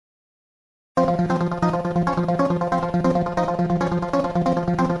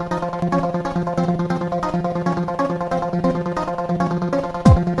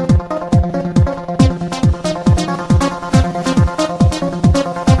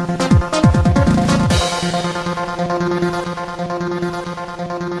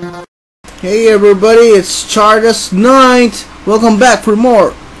Hey everybody, it's Chardesk Ninth. Welcome back for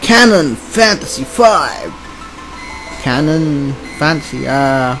more Canon Fantasy 5. Final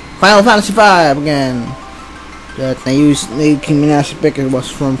Fantasy 5 again. That I used pick it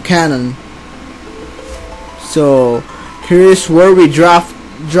was from Canon. So here's where we dropped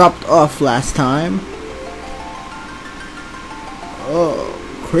off last time. Oh,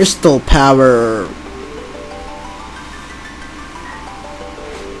 crystal power.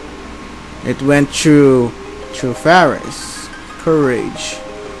 It went through Faris, courage.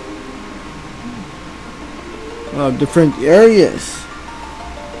 Different areas.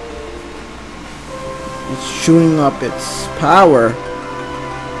 It's shooting up its power.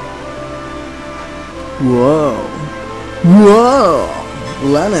 Whoa.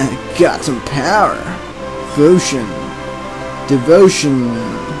 Lena got some power. Devotion.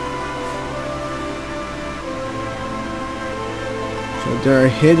 So there are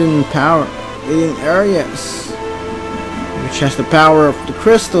hidden areas, which has the power of the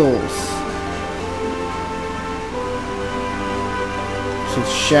crystals. So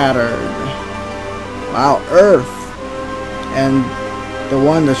it's shattered. Wow, Earth. And the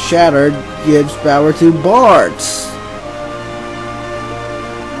one that's shattered gives power to Bards.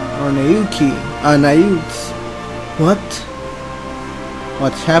 Or Nayuts.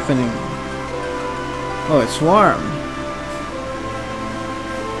 What's happening? Oh, it's warm.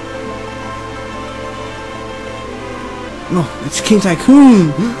 No, it's King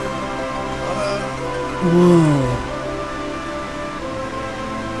Tycoon! Whoa.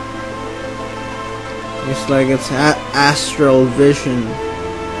 It's like it's astral vision.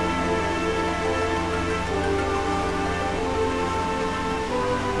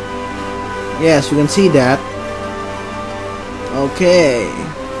 Yes, we can see that. Okay.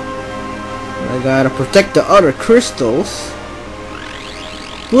 I gotta protect the other crystals.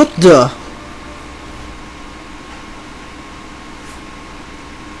 What the?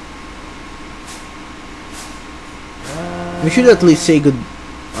 We should at least say goodbye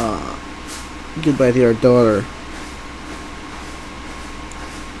to your daughter.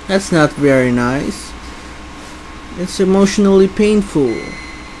 That's not very nice. It's emotionally painful.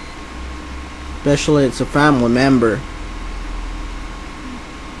 Especially it's a family member.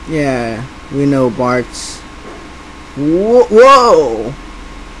 Yeah, we know Bart's. Whoa!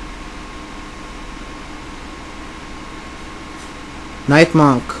 Night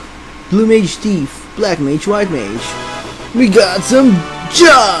Monk, Blue Mage Thief, Black Mage, White Mage. We got some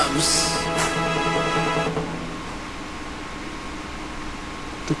jobs!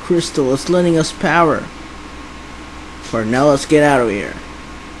 The crystal is lending us power. For now, let's get out of here.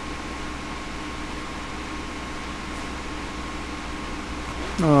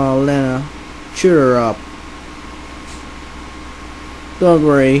 Oh, Lena, cheer her up. Don't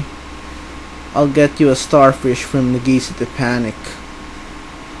worry. I'll get you a starfish from Nagisa to Panic.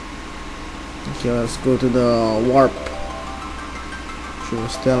 Okay, let's go to the warp. She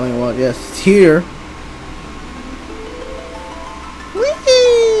was telling what? Yes, it's here.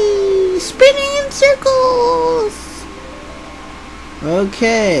 Whee! Spinning in circles.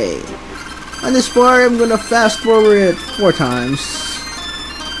 Okay. On this part, I'm gonna fast forward it 4 times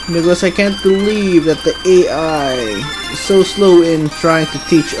because I can't believe that the AI is so slow in trying to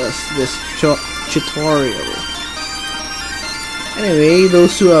teach us this tutorial. Anyway,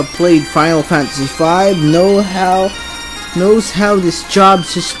 those who have played Final Fantasy V knows how this job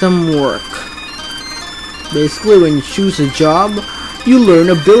system works. Basically, when you choose a job, you learn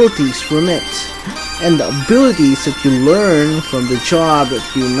abilities from it. And the abilities that you learn from the job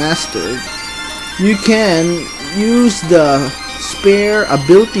that you mastered, you can use the spare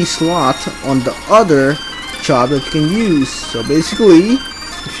ability slot on the other job that you can use. So basically,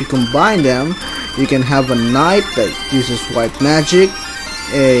 if you combine them, you can have a knight that uses white magic,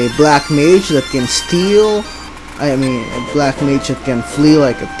 a black mage that can steal, a black mage that can flee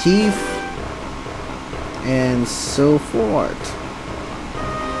like a thief, and so forth.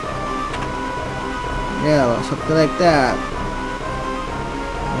 Yeah, something like that.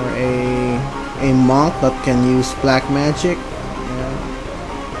 Or a monk that can use black magic.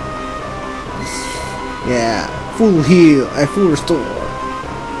 Yeah, full heal, full restore.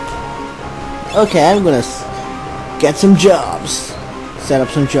 Okay, I'm gonna get some jobs. Set up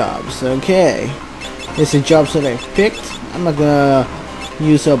some jobs. Okay. These are jobs that I picked. I'm not gonna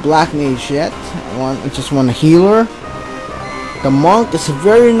use a black mage yet. I just want a healer. The monk is a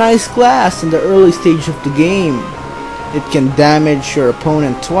very nice class in the early stage of the game. It can damage your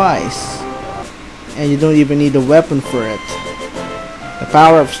opponent twice. And you don't even need a weapon for it. The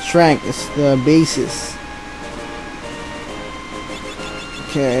power of strength is the basis.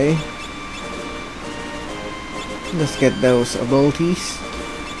 Okay. Let's get those abilities.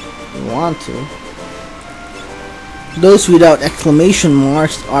 We want to. Those without exclamation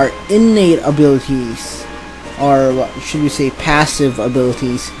marks are innate abilities, or what should we say, passive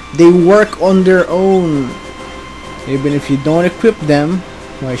abilities. They work on their own, even if you don't equip them.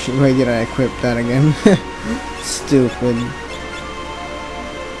 Why did I equip that again? Stupid.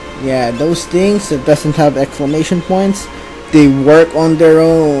 Yeah, those things that doesn't have exclamation points, they work on their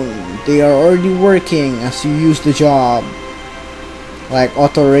own. They are already working as you use the job, like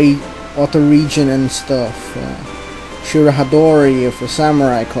auto regen and stuff. Shirahadori of a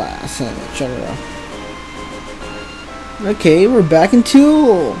samurai class, etc. Okay, we're back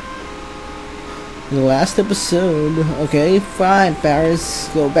into the last episode. Okay, fine, Paris,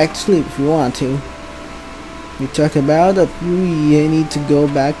 go back to sleep if you want to. We talked about that we need to go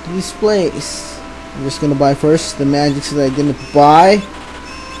back to this place. I'm just gonna buy first the magics that I didn't buy.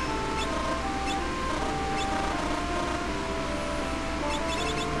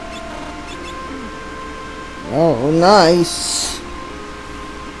 Oh, nice.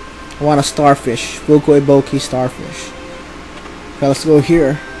 I want a starfish. Boko Iboki starfish. Okay, let's go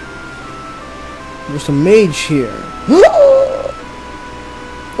here. There's a mage here.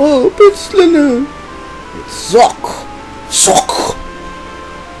 Oh, it's Lena. It's Zok.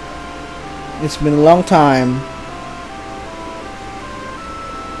 It's been a long time.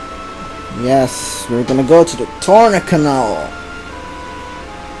 Yes, we're gonna go to the Torna Canal.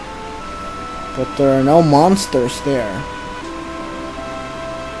 But there are no monsters there.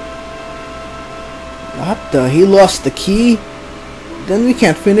 What the? He lost the key? Then we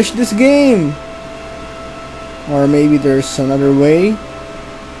can't finish this game. Or maybe there's another way.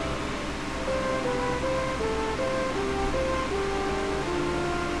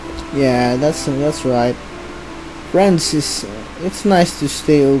 Yeah, that's right. Friends, it's nice to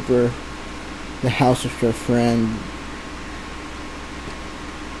stay over the house of your friend.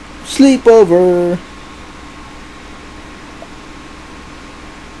 Sleepover.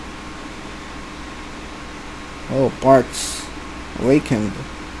 Oh, Bart's awakened.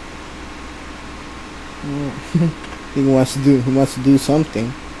 He wants to do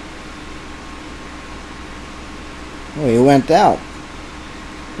something. Oh, he went out.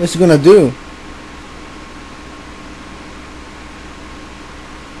 What's he gonna do?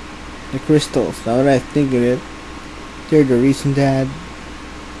 The crystals. Now that I think of it, they're the reason that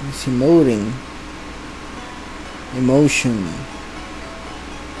he's emoting. Emotion.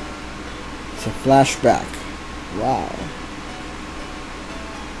 It's a flashback. Wow.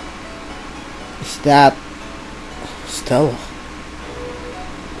 Is that Stella?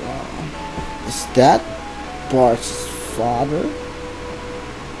 Wow. Is that Bart's father?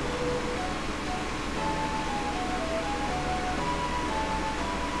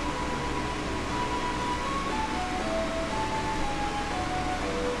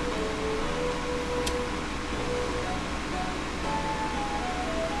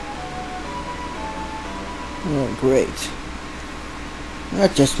 Oh, great.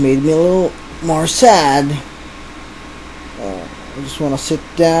 That just made me a little more sad. I just want to sit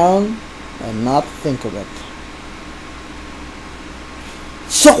down and not think of it.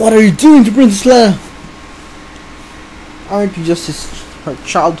 So, what are you doing to Princess Leia? Aren't you just her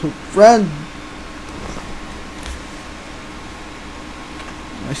childhood friend?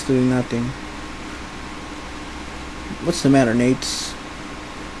 I'm still doing nothing. What's the matter, Nates?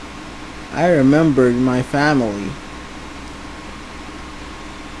 I remembered my family.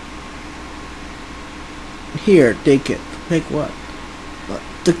 Here, take it. Take what?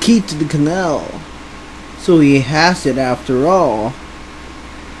 The key to the canal. So he has it after all.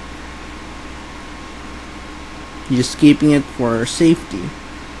 He's just keeping it for safety.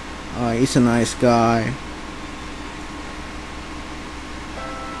 He's a nice guy.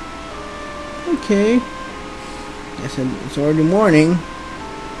 Okay. Guess it's already morning.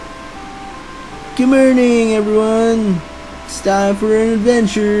 Good morning, everyone. It's time for an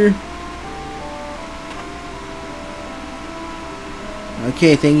adventure.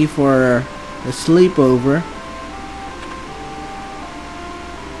 Okay, thank you for the sleepover.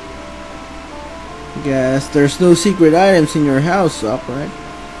 Guess there's no secret items in your house, up, right?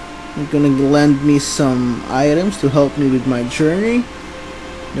 You're gonna lend me some items to help me with my journey.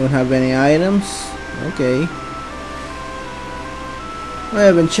 Don't have any items? Okay. I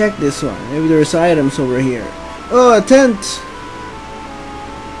haven't checked this one. Maybe there's items over here. Oh, a tent!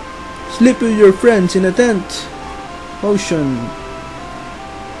 Sleep with your friends in a tent. Potion.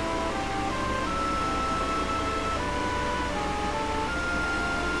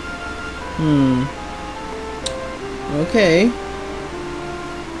 Okay.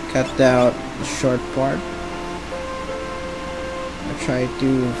 Cut out the short part. try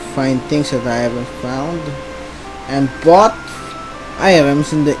to find things that I haven't found and bought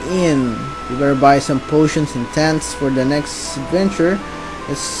items in the inn. You better buy some potions and tents for the next adventure.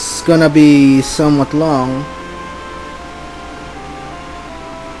 It's gonna be somewhat long.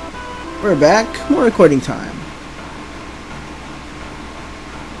 We're back. More recording time.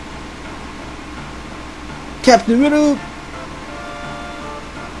 Captain Riddle.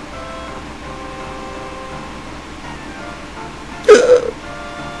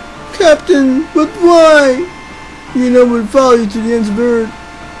 Captain, but why? You know we'll follow you to the ends of earth.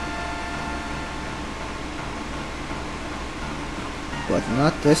 But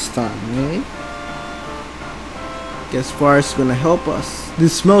not this time, eh? Guess Far's gonna help us.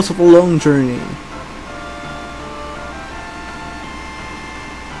 This smells of a long journey.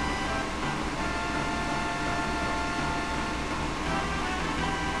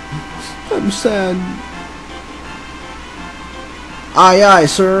 I'm sad. Aye aye,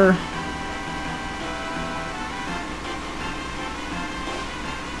 sir.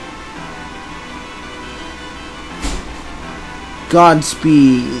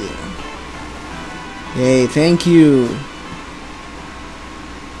 Godspeed. Hey, thank you.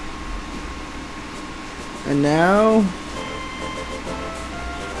 And now,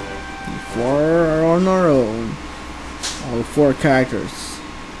 four are on our own. All four characters.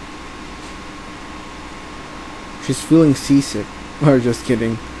 She's feeling seasick. Or just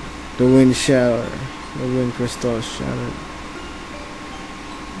kidding. The wind shower. The wind crystal is shattered.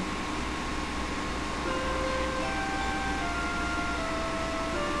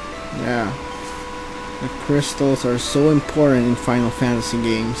 Yeah. The crystals are so important in Final Fantasy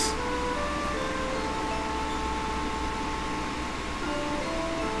games.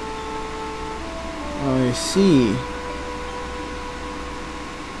 I see.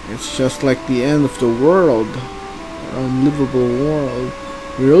 It's just like the end of the world. Unlivable world.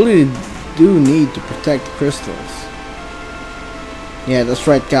 We really do need to protect crystals. Yeah, that's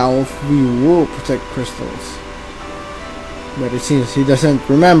right, Cal. We will protect crystals. But it seems he doesn't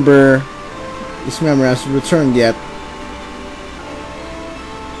remember. His memory hasn't returned yet.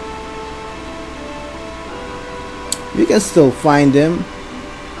 We can still find him.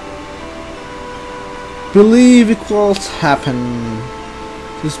 Believe equals happen.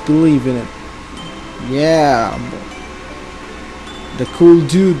 Just believe in it. Yeah. The cool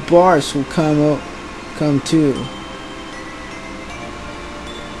dude bars will come too.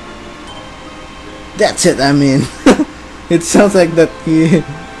 That's it, I mean. It sounds like that he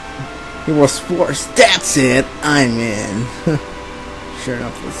was forced. That's it, I'm in. Sure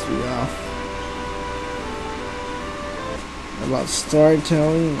enough, let's be off. About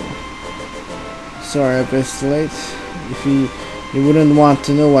storytelling. Sorry I'm a bit late. If you wouldn't want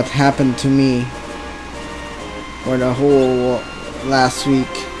to know what happened to me for the whole last week.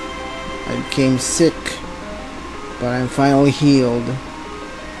 I became sick, but I'm finally healed.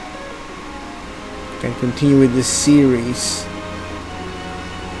 Can continue with this series.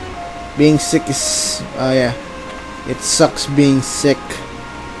 Being sick is yeah, it sucks being sick.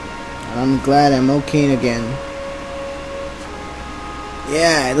 I'm glad I'm okay again.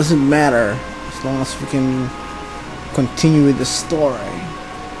 Yeah, it doesn't matter as long as we can continue with the story.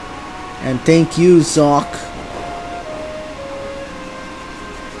 And thank you, Zoks.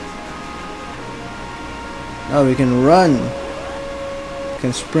 Oh, we can run. We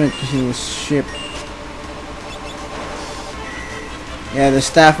can sprint using the ship. Yeah, the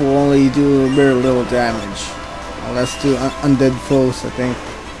staff will only do very little damage. Unless to undead foes, I think.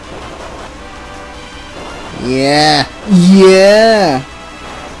 Yeah! Yeah!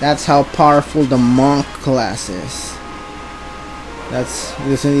 That's how powerful the monk class is. He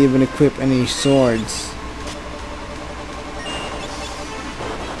doesn't even equip any swords.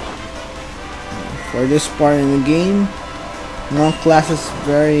 For this part in the game, monk class is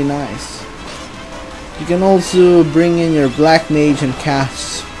very nice. You can also bring in your black mage and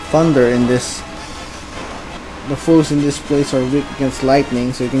cast thunder in this. The foes in this place are weak against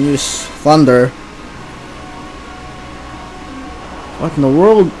lightning, so you can use thunder. What in the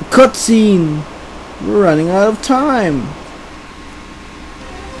world? Cutscene! We're running out of time!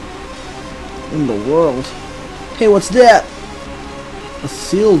 In the world? Hey, what's that? A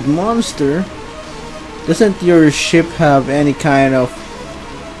sealed monster? Doesn't your ship have any kind of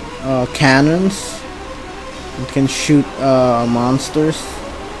cannons? It can shoot monsters?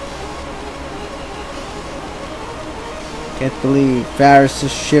 Can't believe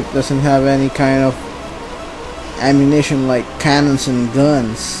Faris' ship doesn't have any kind of ammunition like cannons and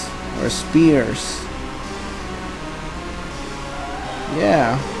guns or spears.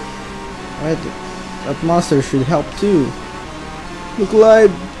 Yeah, right. That monster should help too. Look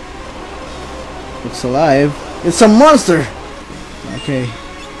alive. Looks alive. It's a monster! Okay.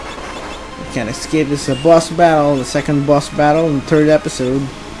 You can't escape. This is a boss battle. The second boss battle in the third episode.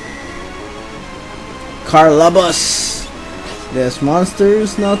 Carlabus! This monster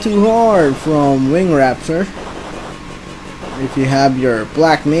is not too hard from Wing Raptor. If you have your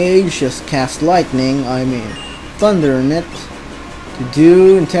Black Mage, just cast lightning, thunder in it, to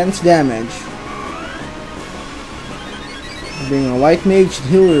do intense damage. Being a White Mage should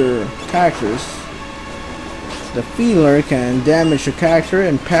heal your characters. The Feeler can damage your character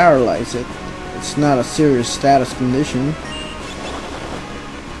and paralyze it. It's not a serious status condition.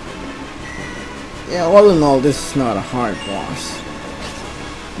 Yeah, all in all, this is not a hard boss.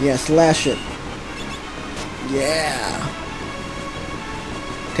 Yeah, slash it. Yeah.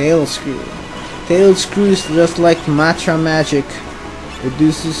 Tail Screw. Tail Screw is just like Matra Magic.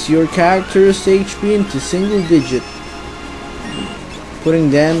 Reduces your character's HP into single digit, putting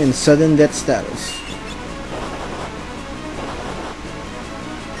them in sudden death status.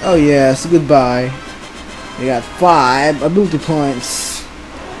 Oh yes, goodbye. You got 5 ability points.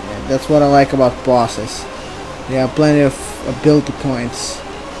 Yeah, that's what I like about bosses. They have plenty of ability points.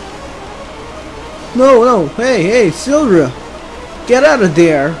 No, hey, Sildra! Get out of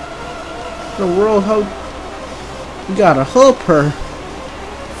there! The world, how... We gotta help her.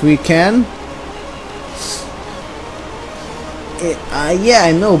 If we can. Yeah,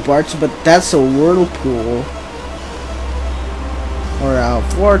 I know, Bartz, but that's a whirlpool. Or a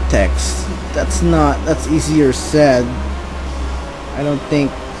vortex. That's easier said. I don't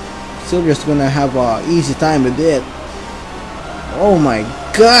think Silver's gonna have a easy time with it. Oh my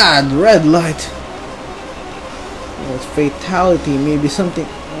god, red light. Oh, it's fatality, maybe something.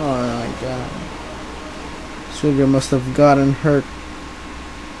 Oh my god. Silver must have gotten hurt.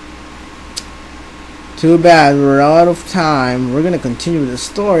 Too bad, we're out of time. We're gonna continue the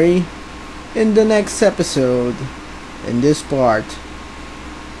story in the next episode. In this part.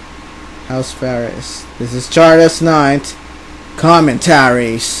 House Ferris. This is Chardesk Ninth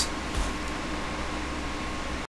Commentaries.